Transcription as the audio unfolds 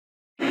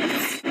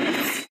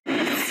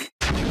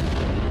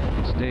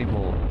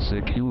Stable,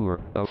 secure,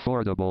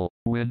 affordable,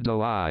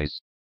 window eyes.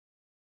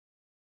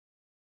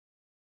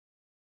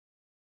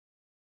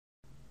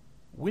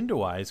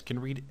 Window Eyes can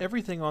read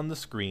everything on the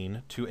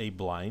screen to a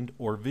blind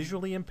or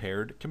visually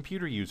impaired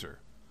computer user.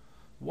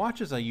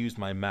 Watch as I use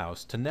my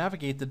mouse to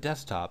navigate the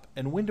desktop,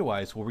 and Window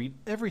Eyes will read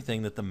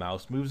everything that the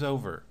mouse moves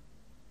over.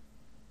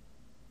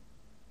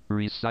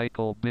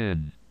 Recycle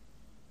bin.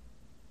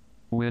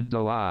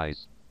 Window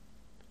eyes.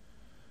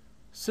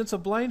 Since a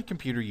blind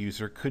computer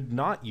user could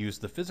not use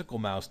the physical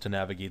mouse to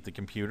navigate the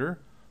computer,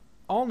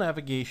 all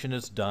navigation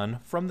is done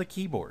from the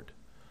keyboard.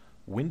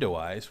 Window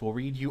Eyes will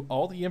read you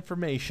all the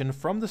information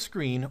from the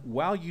screen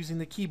while using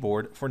the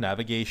keyboard for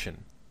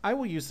navigation. I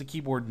will use the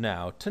keyboard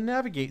now to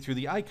navigate through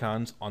the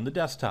icons on the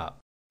desktop.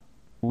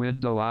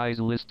 Window eyes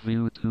list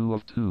view 2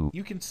 of 2.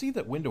 You can see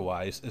that Window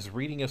Eyes is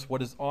reading us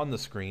what is on the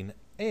screen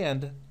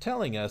and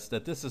telling us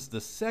that this is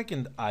the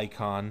second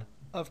icon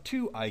of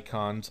 2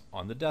 icons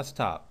on the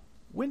desktop.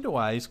 Window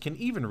Eyes can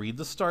even read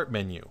the Start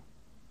menu.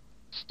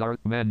 Start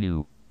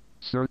menu.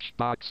 Search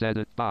box,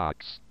 edit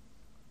box.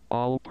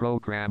 All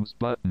programs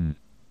button.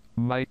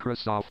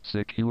 Microsoft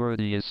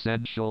Security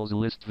Essentials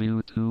list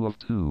view 2 of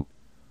 2.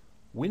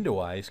 Window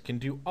Eyes can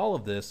do all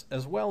of this,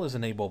 as well as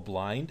enable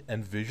blind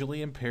and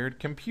visually impaired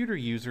computer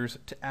users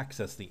to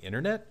access the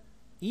internet,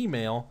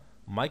 email,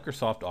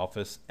 Microsoft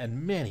Office,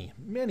 and many,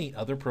 many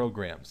other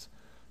programs.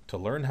 To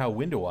learn how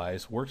Window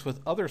Eyes works with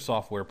other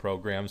software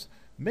programs,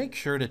 make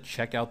sure to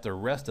check out the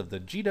rest of the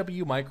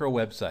GW Micro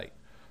website.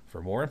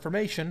 For more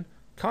information,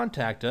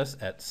 contact us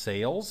at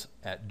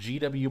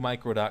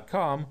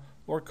sales@gwmicro.com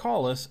or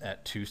call us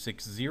at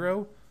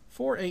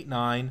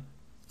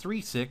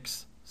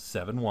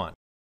 260-489-3671.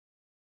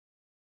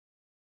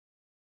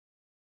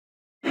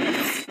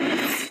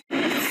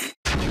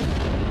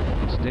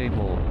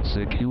 Stable,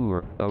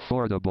 secure,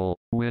 affordable,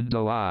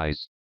 window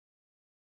eyes.